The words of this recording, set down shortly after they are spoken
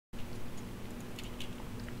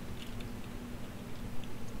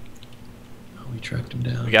tracked him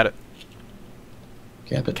down. We got it.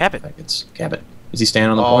 Cap it. Cap it. Cap it. Is he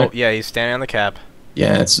standing on the Oh, point? yeah, he's standing on the cap.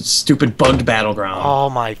 Yeah, it's a stupid bugged battleground. Oh,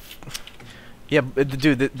 my... Yeah,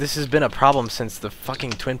 dude, this has been a problem since the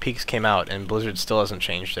fucking Twin Peaks came out, and Blizzard still hasn't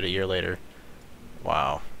changed it a year later.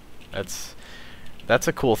 Wow. That's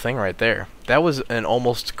a cool thing right there. That was an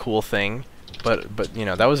almost cool thing, but you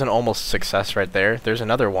know, that was an almost success right there. There's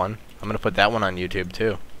another one. I'm gonna put that one on YouTube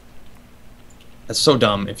too. That's so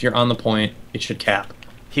dumb. If you're on the point, it should cap.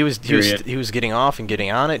 He was getting off and getting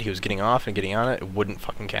on it. He was getting off and getting on it. It wouldn't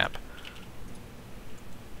fucking cap.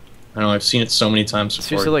 I know, I've seen it so many times before.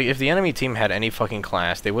 Seriously, like, if the enemy team had any fucking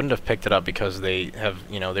class, they wouldn't have picked it up because they have,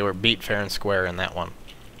 you know, they were beat fair and square in that one.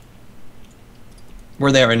 Where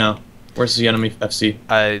are they at right now? Where's the enemy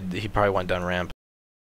FC? He probably went down ramp.